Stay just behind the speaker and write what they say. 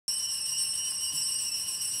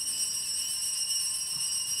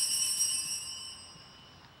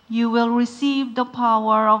You will receive the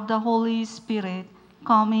power of the Holy Spirit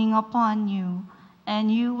coming upon you,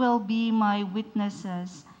 and you will be my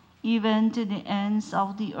witnesses, even to the ends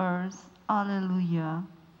of the earth. Alleluia.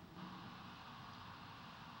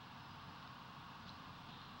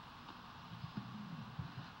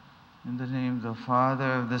 In the name of the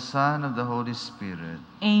Father, of the Son, of the Holy Spirit.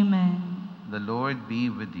 Amen. The Lord be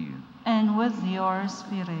with you. And with your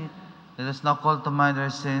spirit. Let us now call to mind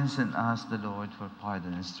our sins and ask the Lord for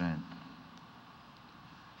pardon and strength.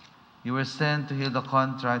 You were sent to heal the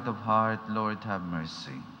contrite of heart. Lord, have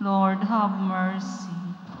mercy. Lord, have mercy.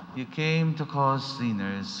 You came to call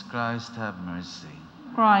sinners. Christ, have mercy.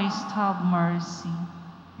 Christ, have mercy.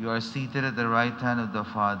 You are seated at the right hand of the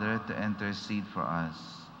Father to intercede for us.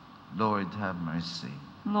 Lord, have mercy.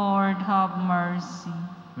 Lord, have mercy.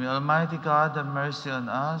 May Almighty God have mercy on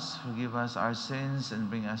us, forgive us our sins, and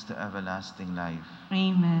bring us to everlasting life.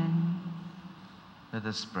 Amen. Let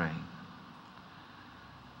us pray.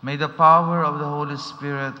 May the power of the Holy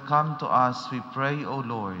Spirit come to us, we pray, O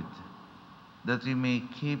Lord, that we may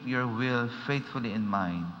keep your will faithfully in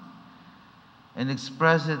mind and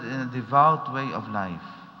express it in a devout way of life.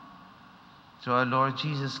 Through our Lord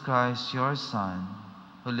Jesus Christ, your Son,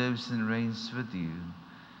 who lives and reigns with you,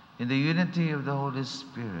 in the unity of the Holy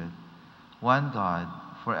Spirit, one God,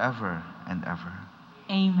 forever and ever.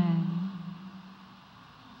 Amen.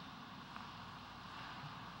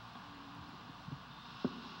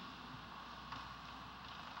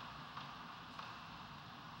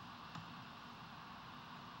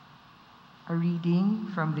 A reading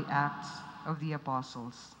from the Acts of the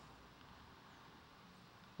Apostles.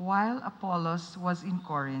 While Apollos was in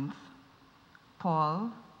Corinth,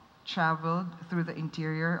 Paul traveled through the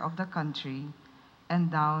interior of the country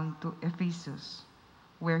and down to Ephesus,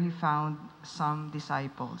 where he found some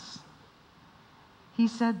disciples. He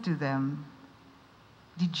said to them,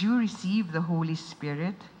 "Did you receive the Holy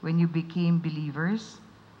Spirit when you became believers?"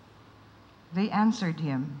 They answered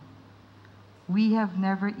him, "We have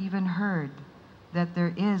never even heard that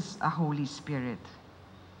there is a Holy Spirit."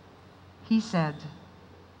 He said,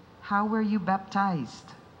 "How were you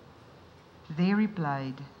baptized?" They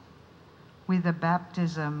replied, "With the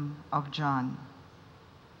baptism of John."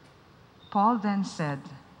 Paul then said,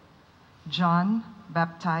 "John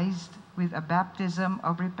baptized with a baptism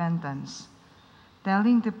of repentance,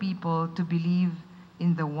 telling the people to believe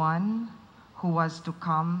in the one who was to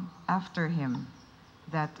come after him,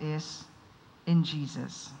 that is, in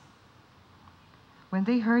Jesus." When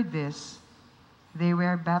they heard this, they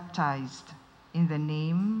were baptized in the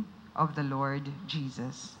name of the Lord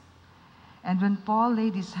Jesus. And when Paul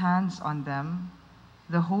laid his hands on them,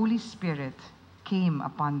 the Holy Spirit came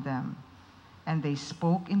upon them, and they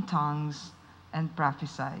spoke in tongues and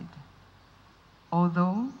prophesied.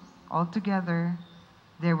 Although altogether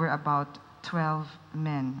there were about 12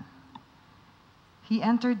 men. He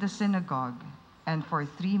entered the synagogue and for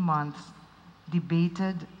 3 months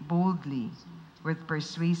debated boldly with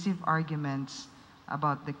persuasive arguments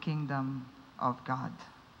about the kingdom of God.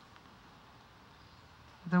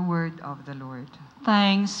 The word of the Lord.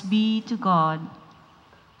 Thanks be to God.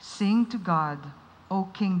 Sing to God, O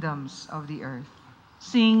kingdoms of the earth.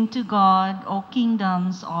 Sing to God, O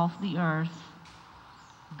kingdoms of the earth.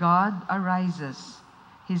 God arises,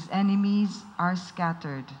 his enemies are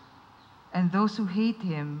scattered, and those who hate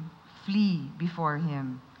him flee before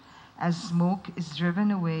him. As smoke is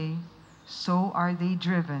driven away, so are they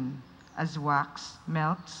driven, as wax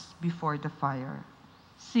melts before the fire.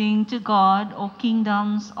 Sing to God, O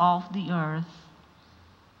kingdoms of the earth.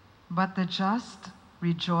 But the just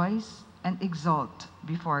rejoice and exult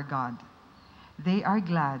before God. They are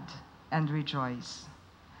glad and rejoice.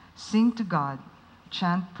 Sing to God,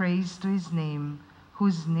 chant praise to his name,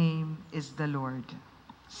 whose name is the Lord.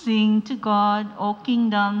 Sing to God, O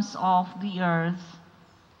kingdoms of the earth.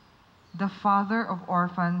 The Father of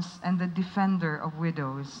orphans and the defender of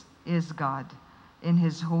widows is God in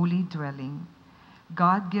his holy dwelling.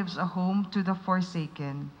 God gives a home to the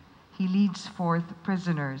forsaken. He leads forth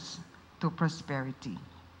prisoners to prosperity.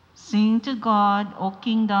 Sing to God, O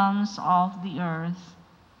kingdoms of the earth.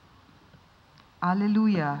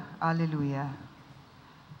 Alleluia, alleluia.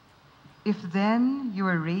 If then you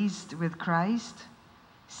are raised with Christ,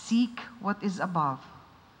 seek what is above,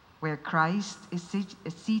 where Christ is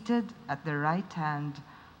seated at the right hand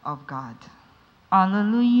of God.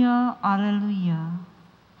 Alleluia, alleluia.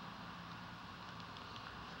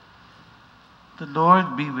 The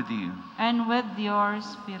Lord be with you. And with your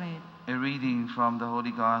spirit. A reading from the Holy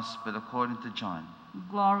Gospel according to John.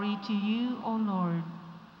 Glory to you, O Lord.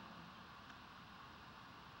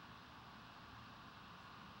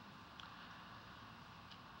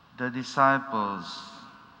 The disciples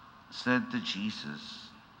said to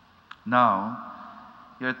Jesus, "Now,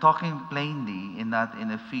 you're talking plainly and not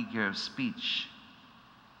in a figure of speech.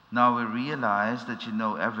 Now we realize that you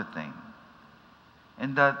know everything,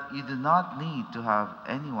 and that you do not need to have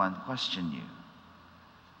anyone question you.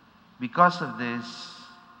 Because of this,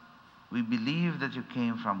 we believe that you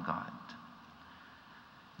came from God."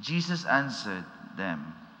 Jesus answered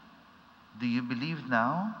them, "Do you believe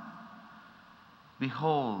now?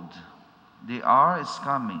 Behold, the hour is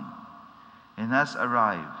coming and has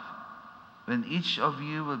arrived when each of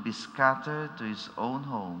you will be scattered to his own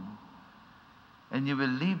home, and you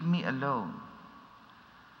will leave me alone.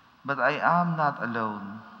 But I am not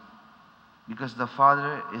alone, because the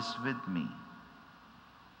Father is with me.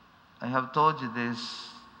 I have told you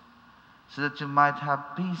this so that you might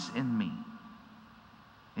have peace in me.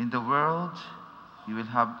 In the world you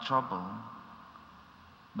will have trouble,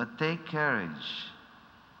 but take courage.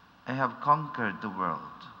 I have conquered the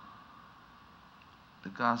world."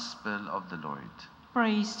 The Gospel of the Lord.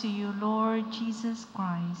 Praise to you, Lord Jesus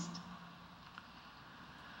Christ.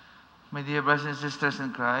 My dear brothers and sisters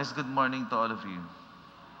in Christ, good morning to all of you.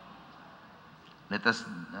 Let us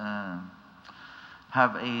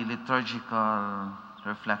have a liturgical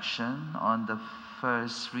reflection on the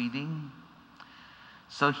first reading.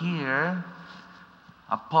 So here,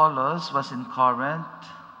 Apollos was in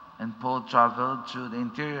Corinth, and Paul traveled through the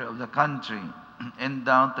interior of the country and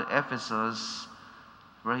down to Ephesus,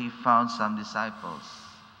 where he found some disciples.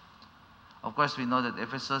 Of course, we know that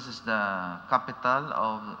Ephesus is the capital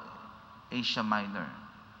of Asia Minor.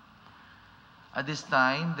 At this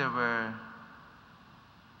time, there were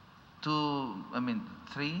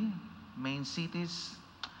three main cities.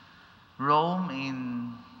 Rome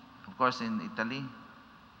of course, in Italy.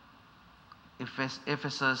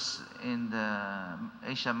 Ephesus in the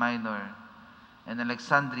Asia Minor, and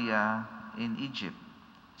Alexandria in Egypt.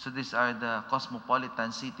 So these are the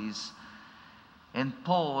cosmopolitan cities. And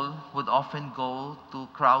Paul would often go to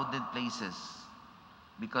crowded places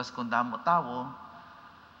because kung damo tao,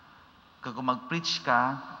 kung mag-preach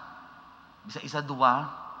ka, isa duwa,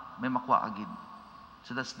 may makuha agad.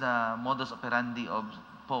 So that's the modus operandi of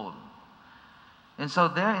Paul. And so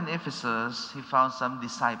there in Ephesus, he found some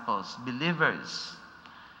disciples, believers.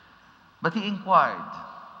 But he inquired,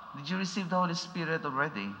 "Did you receive the Holy Spirit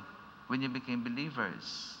already when you became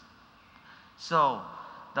believers?" So,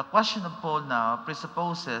 the question of Paul now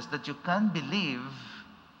presupposes that you can believe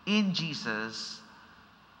in Jesus,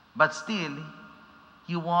 but still,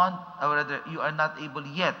 you are not able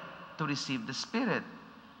yet to receive the Spirit.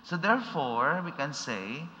 So therefore, we can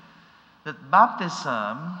say that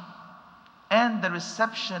baptism and the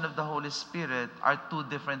reception of the Holy Spirit are two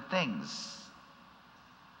different things.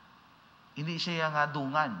 Hindi siya nga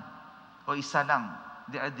dungan o isa lang.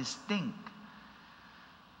 They are distinct.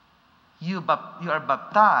 You are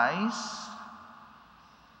baptized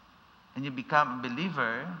and you become a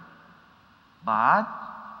believer, but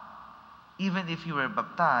even if you were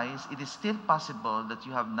baptized, it is still possible that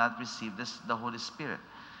you have not received the Holy Spirit.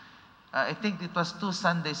 I think it was 2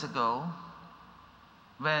 Sundays ago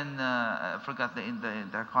when, I forgot the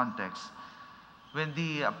entire context, when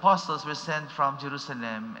the apostles were sent from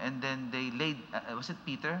Jerusalem and then they laid, was it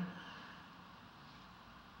Peter?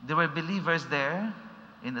 There were believers there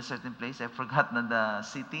in a certain place, I forgot the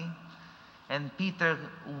city, and Peter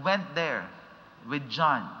went there with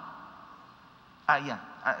John.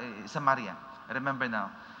 Samaria, I remember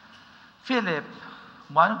now. Philip,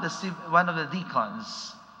 one of the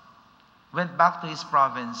deacons, went back to his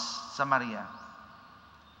province, Samaria.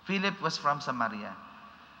 Philip was from Samaria.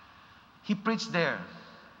 He preached there,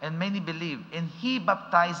 and many believed, and he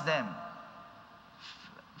baptized them.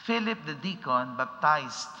 Philip the deacon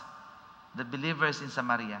baptized the believers in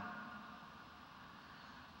Samaria.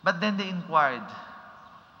 But then they inquired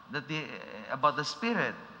about the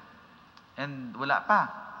Spirit, and wala pa.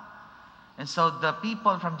 And so the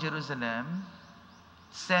people from Jerusalem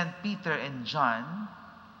sent Peter and John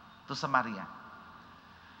to Samaria.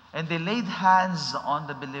 And they laid hands on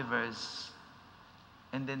the believers,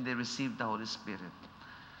 and then they received the Holy Spirit.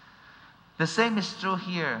 The same is true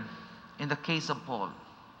here in the case of Paul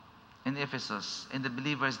in Ephesus, in the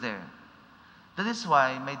believers there. That is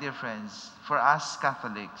why, my dear friends, for us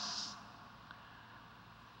Catholics,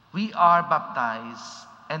 we are baptized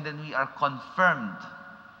and then we are confirmed.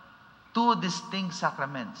 Two distinct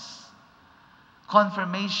sacraments: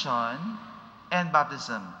 confirmation and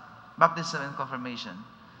baptism. Baptism and confirmation.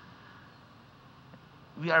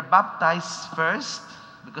 We are baptized first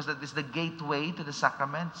because that is the gateway to the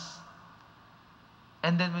sacraments.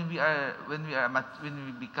 And then when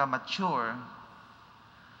we become mature,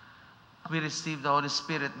 we receive the Holy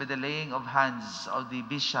Spirit by the laying of hands of the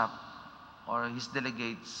bishop or his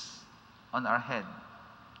delegates on our head.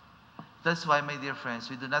 That's why, my dear friends,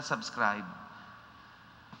 we do not subscribe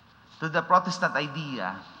to the Protestant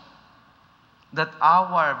idea that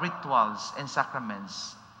our rituals and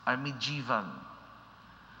sacraments are medieval.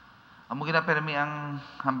 Amo ginapermi ang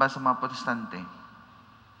hamba sa mga Protestante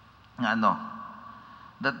nga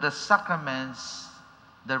that the sacraments,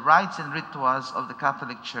 the rites and rituals of the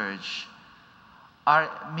Catholic Church are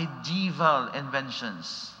medieval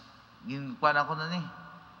inventions. Ginkuan ako na ni.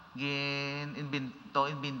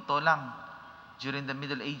 Invento lang during the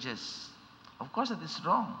Middle Ages. Of course, that is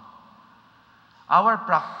wrong. Our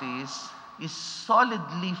practice is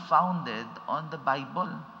solidly founded on the Bible,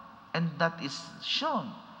 and that is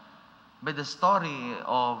shown by the story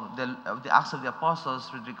of the Acts of the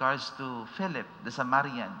Apostles with regards to Philip, the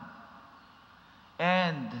Samaritan,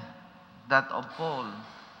 and that of Paul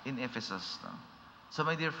in Ephesus. So,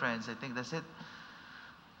 my dear friends, I think that's it.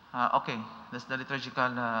 Okay, that's the liturgical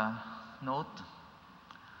note.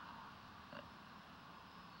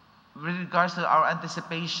 With regards to our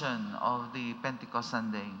anticipation of the Pentecost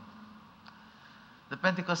Sunday, the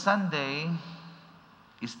Pentecost Sunday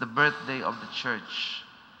is the birthday of the church,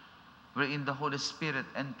 wherein the Holy Spirit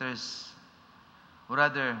enters, or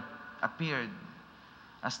rather appeared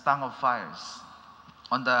as tongue of fires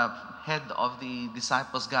on the head of the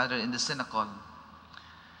disciples gathered in the synagogue.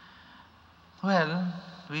 Well,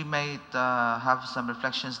 we might have some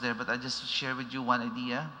reflections there, but I just share with you one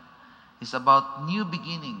idea. It's about new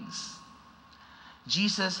beginnings.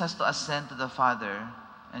 Jesus has to ascend to the Father,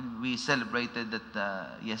 and we celebrated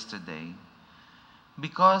that yesterday,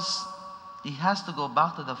 because he has to go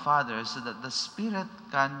back to the Father so that the Spirit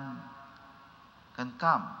can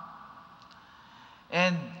come.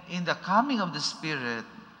 And in the coming of the Spirit,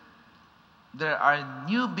 there are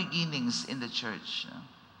new beginnings in the church.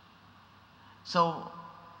 So,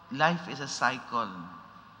 life is a cycle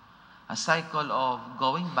of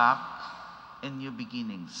going back and new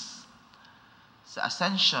beginnings. So,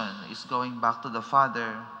 ascension is going back to the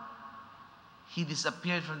Father. He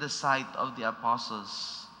disappeared from the sight of the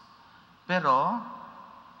apostles. Pero,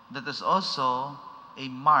 that is also a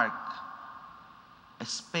mark, a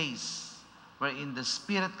space wherein the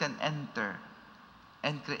Spirit can enter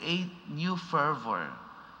and create new fervor,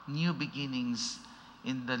 new beginnings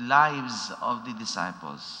in the lives of the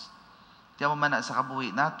disciples. Tiyan mo man sa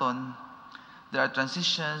kabuhi naton, there are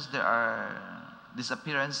transitions, there are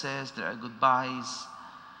disappearances, there are goodbyes,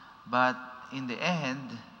 but in the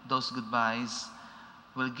end, those goodbyes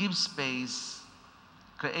will give space,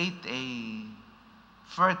 create a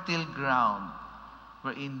fertile ground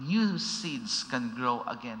wherein new seeds can grow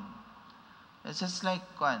again. It's just like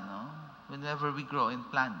whenever we grow and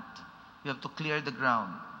plant, we have to clear the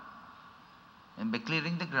ground. And by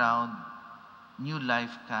clearing the ground, new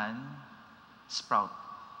life can sprout.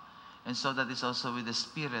 And so that is also with the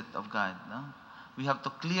Spirit of God. No? We have to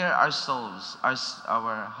clear our souls,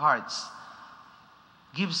 our hearts,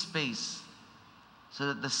 give space so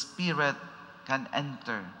that the Spirit can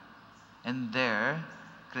enter and there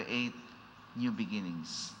create new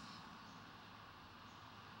beginnings.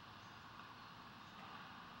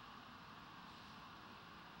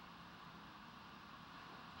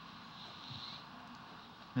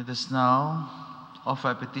 Let us now offer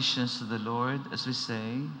our petitions to the Lord as we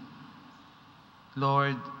say,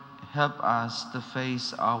 Lord, help us to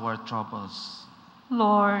face our troubles.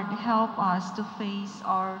 Lord, help us to face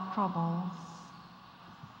our troubles.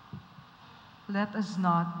 Let us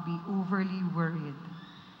not be overly worried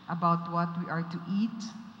about what we are to eat,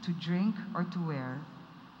 to drink, or to wear,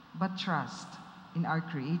 but trust in our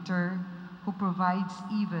Creator, who provides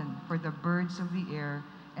even for the birds of the air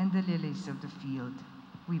and the lilies of the field.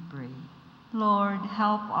 We pray. Lord,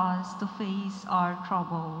 help us to face our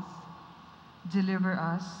troubles. Deliver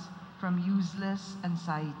us from useless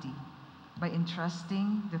anxiety by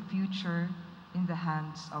entrusting the future in the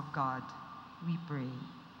hands of God. We pray.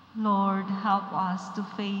 Lord, help us to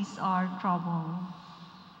face our trouble.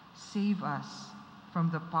 Save us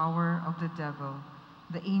from the power of the devil,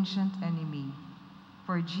 the ancient enemy,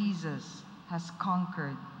 for Jesus has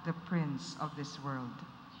conquered the prince of this world.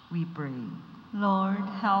 We pray. Lord,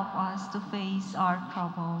 help us to face our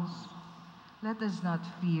troubles. Let us not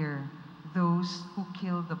fear those who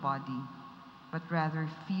kill the body, but rather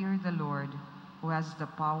fear the Lord, who has the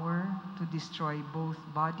power to destroy both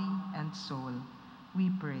body and soul. We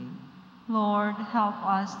pray. Lord, help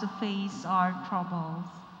us to face our troubles.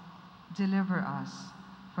 Deliver us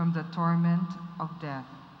from the torment of death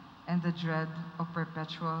and the dread of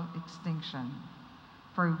perpetual extinction.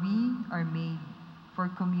 For we are made for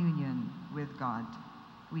communion with God,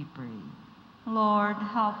 we pray. Lord,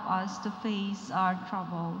 help us to face our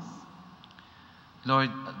troubles.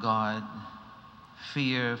 Lord God,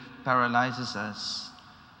 fear paralyzes us,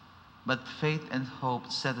 but faith and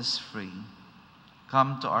hope set us free.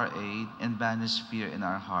 Come to our aid and banish fear in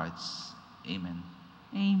our hearts. Amen.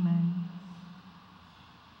 Amen.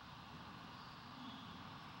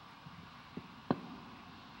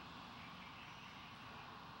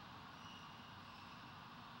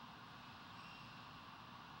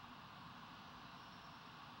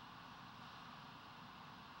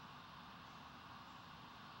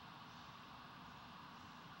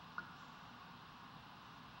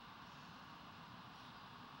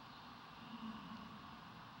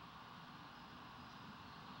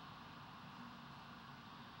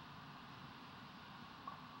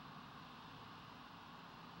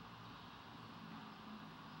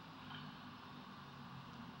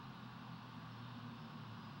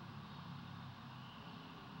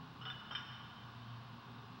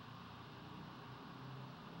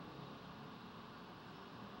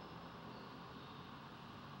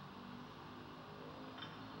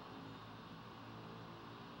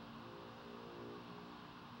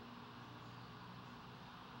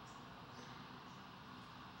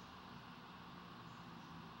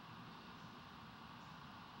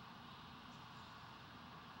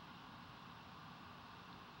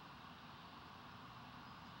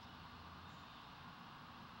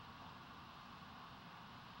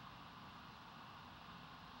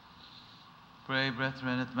 Pray,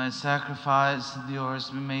 brethren, that my sacrifice and yours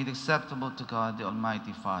be made acceptable to God, the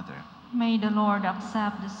Almighty Father. May the Lord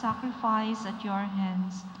accept the sacrifice at your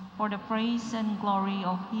hands for the praise and glory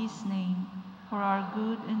of his name, for our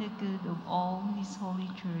good and the good of all his holy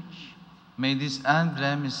church. May this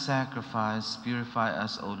unblemished sacrifice purify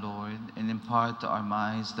us, O Lord, and impart to our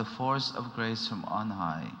minds the force of grace from on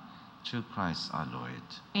high, through Christ our Lord.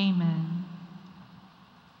 Amen.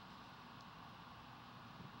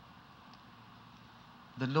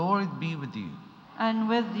 The Lord be with you. And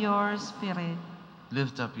with your spirit,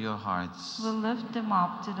 Lift up your hearts. we'll lift them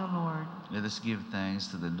up to the Lord. Let us give thanks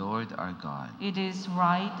to the Lord our God. It is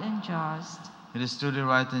right and just. It is truly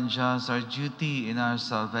right and just, our duty in our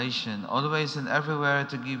salvation, always and everywhere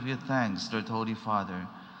to give you thanks, Lord Holy Father,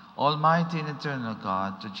 Almighty and eternal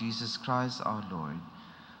God, through Jesus Christ our Lord.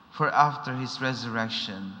 For after his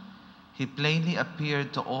resurrection, he plainly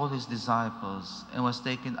appeared to all his disciples and was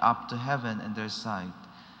taken up to heaven in their sight,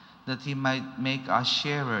 that he might make us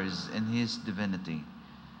sharers in his divinity.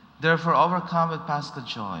 Therefore, overcome with paschal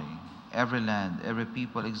joy, every land, every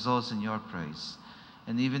people exalts in your praise,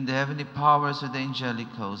 and even the heavenly powers with the angelic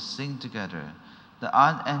hosts sing together the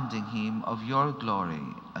unending hymn of your glory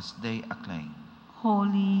as they acclaim.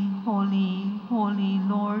 Holy, holy, holy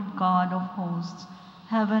Lord God of hosts,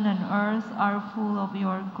 heaven and earth are full of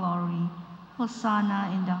your glory.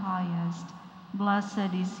 Hosanna in the highest.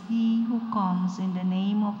 Blessed is he who comes in the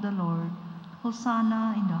name of the Lord.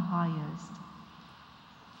 Hosanna in the highest.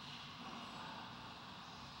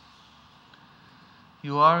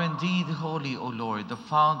 You are indeed holy, O Lord, the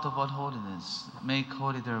fount of all holiness. Make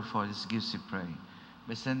holy, therefore, these gifts, we pray,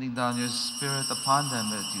 by sending down your Spirit upon them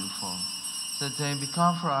at you fall, so that they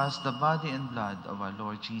become for us the body and blood of our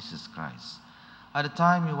Lord Jesus Christ. At the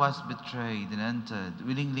time he was betrayed and entered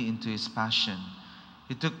willingly into his passion,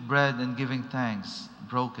 he took bread and giving thanks,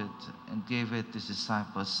 broke it, and gave it to his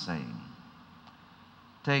disciples, saying,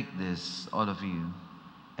 "Take this, all of you,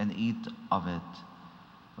 and eat of it,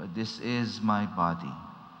 for this is my body,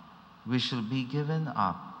 which shall be given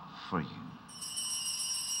up for you."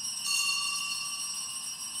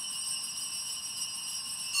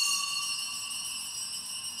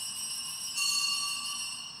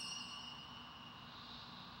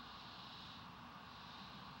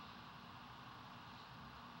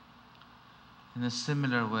 In a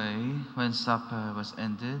similar way, when supper was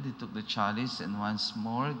ended, he took the chalice, and once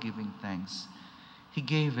more giving thanks, he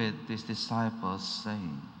gave it to his disciples,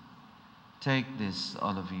 saying, "Take this,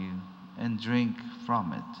 all of you, and drink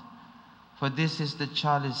from it. For this is the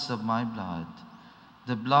chalice of my blood,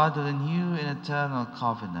 the blood of the new and eternal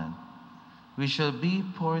covenant, which shall be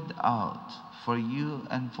poured out for you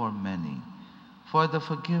and for many, for the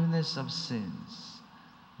forgiveness of sins.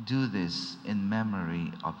 Do this in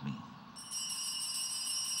memory of me."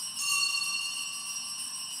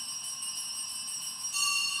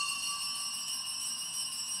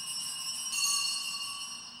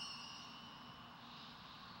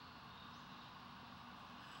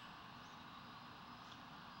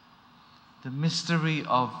 The mystery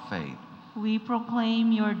of faith. We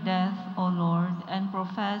proclaim your death, O Lord, and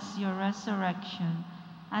profess your resurrection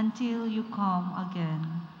until you come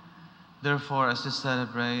again. Therefore, as we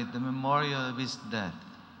celebrate the memorial of his death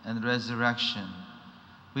and resurrection,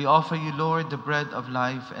 we offer you, Lord, the bread of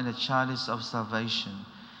life and the chalice of salvation,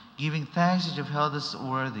 giving thanks that you've held us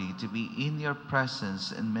worthy to be in your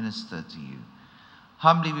presence and minister to you.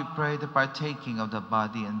 Humbly we pray the partaking of the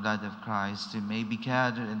body and blood of Christ, we may be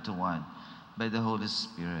gathered into one by the Holy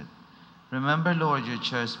Spirit. Remember, Lord, your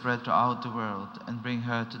church spread throughout the world, and bring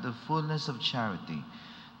her to the fullness of charity,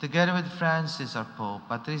 together with Francis, our Pope,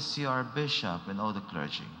 Patricio, our Bishop, and all the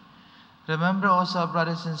clergy. Remember also our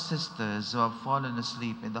brothers and sisters who have fallen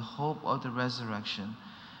asleep in the hope of the resurrection,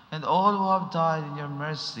 and all who have died in your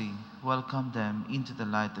mercy. Welcome them into the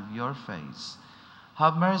light of your face.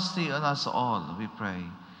 Have mercy on us all, we pray,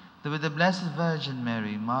 that with the Blessed Virgin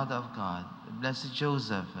Mary, Mother of God, with blessed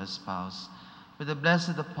Joseph, her spouse, with the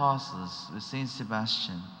blessed apostles, with Saint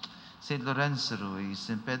Sebastian, Saint Lorenzo Ruiz,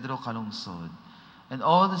 Saint Pedro Calungsod, and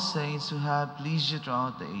all the saints who have pleased you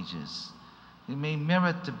throughout the ages, we may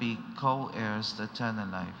merit to be co-heirs to eternal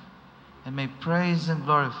life, and may praise and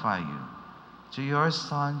glorify you through your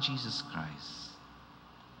Son, Jesus Christ.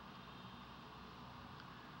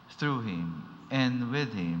 Through him, and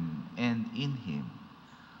with him, and in him,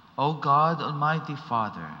 O God, Almighty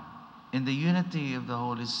Father, in the unity of the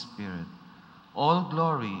Holy Spirit, all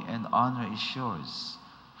glory and honor is yours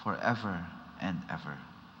forever and ever.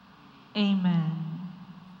 Amen.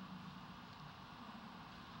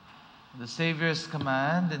 The Savior's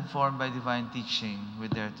command, informed by divine teaching, we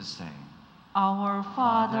dare to say, Our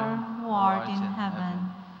Father, who art in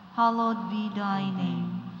heaven, hallowed be thy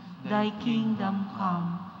name. Thy kingdom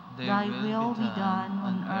come, thy will be done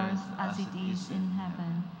on earth as it is in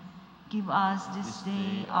heaven. Give us this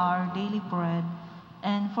day our daily bread,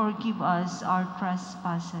 and forgive us our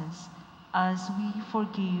trespasses, as we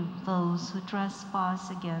forgive those who trespass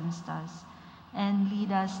against us. And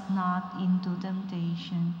lead us not into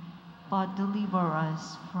temptation, but deliver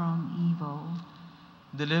us from evil.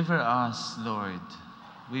 Deliver us, Lord,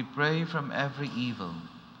 we pray, from every evil.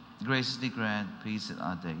 Graciously grant peace in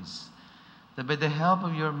our days, that by the help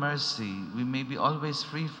of your mercy we may be always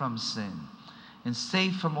free from sin and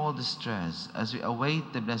safe from all distress, as we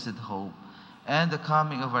await the blessed hope and the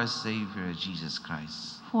coming of our Savior, Jesus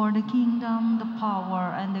Christ. For the kingdom, the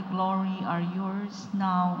power, and the glory are yours,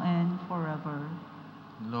 now and forever.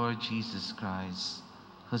 Lord Jesus Christ,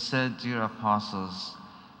 who said to your apostles,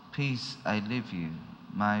 "Peace I leave you,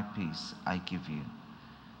 my peace I give you,"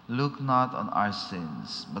 look not on our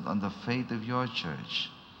sins, but on the faith of your church,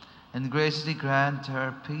 and graciously grant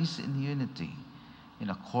her peace and unity, in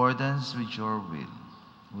accordance with your will,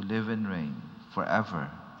 who live and reign forever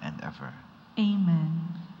and ever. Amen.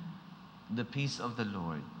 The peace of the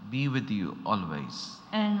Lord be with you always.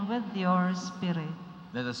 And with your spirit.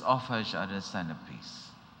 Let us offer each other a sign of peace.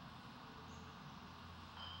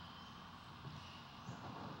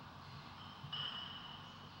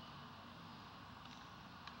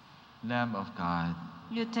 Lamb of God,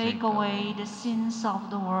 You take away the sins of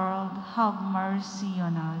the world, have mercy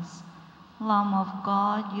on us. Lamb of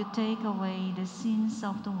God, you take away the sins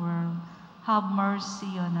of the world, have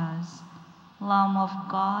mercy on us. Lamb of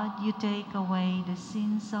God, you take away the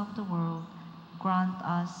sins of the world, grant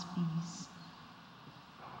us peace.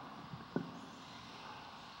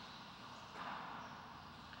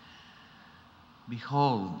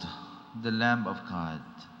 behold the Lamb of God.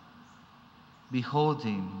 Behold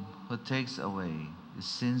him who takes away the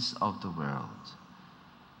sins of the world.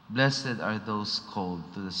 Blessed are those called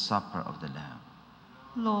to the supper of the Lamb.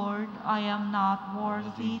 Lord, I am not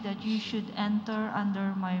worthy that you should enter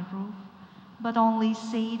under my roof, but only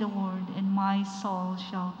say the word, and my soul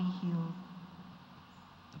shall be healed.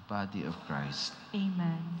 The body of Christ.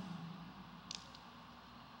 Amen.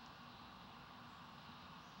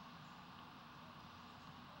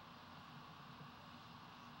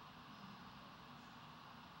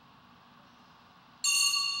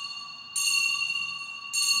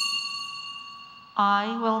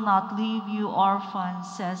 I will not leave you orphans,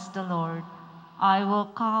 says the Lord. I will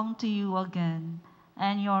come to you again,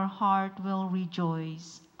 and your heart will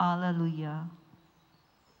rejoice. Alleluia.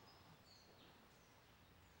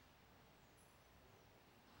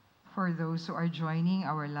 For those who are joining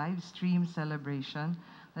our live stream celebration,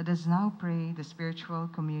 let us now pray the spiritual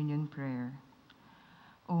communion prayer.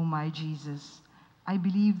 O my Jesus, I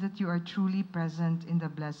believe that you are truly present in the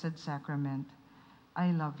Blessed Sacrament.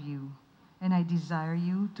 I love you, and I desire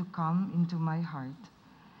you to come into my heart.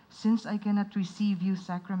 Since I cannot receive you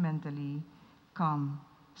sacramentally, come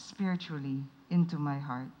spiritually into my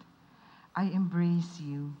heart. I embrace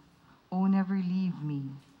you. Oh, never leave me.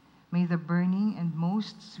 May the burning and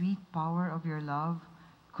most sweet power of your love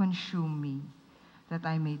consume me, that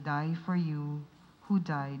I may die for you, who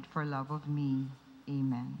died for love of me.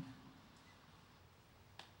 Amen.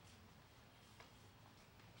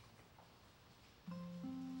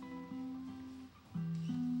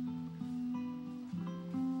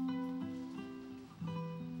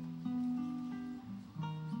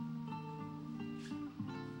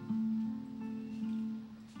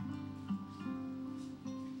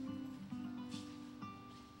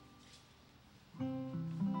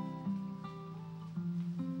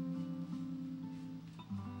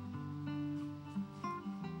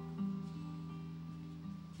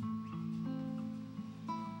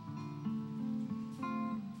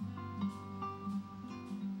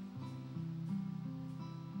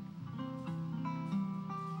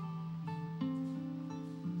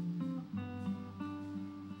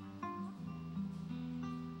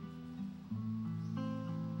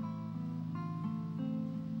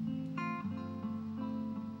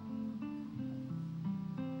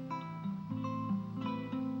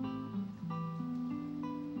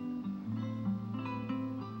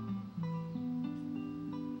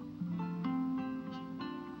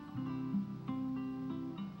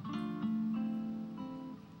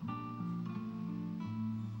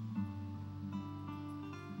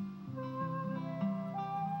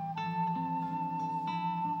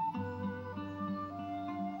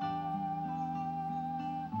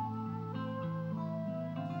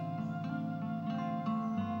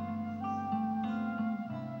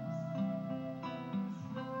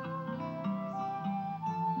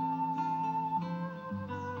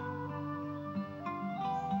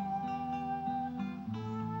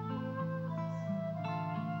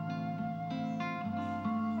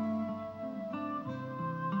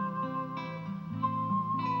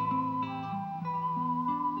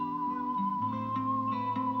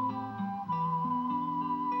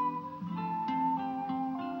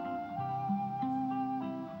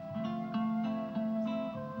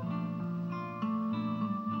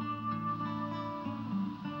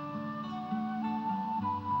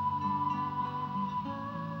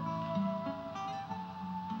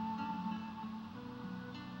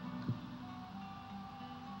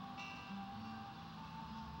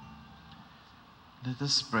 Let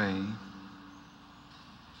us pray.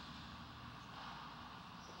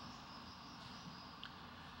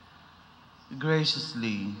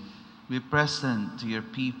 Graciously, we present to your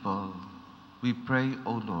people, we pray,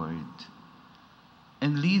 O Lord,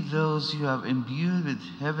 and lead those you have imbued with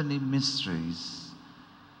heavenly mysteries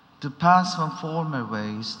to pass from former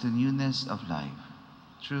ways to newness of life,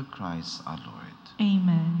 through Christ our Lord.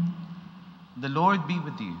 Amen. The Lord be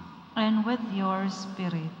with you. And with your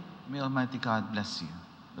spirit. May Almighty God bless you,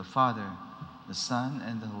 the Father, the Son,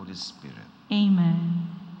 and the Holy Spirit. Amen.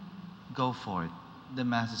 Go forth. The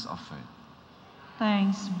Mass is offered.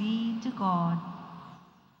 Thanks be to God.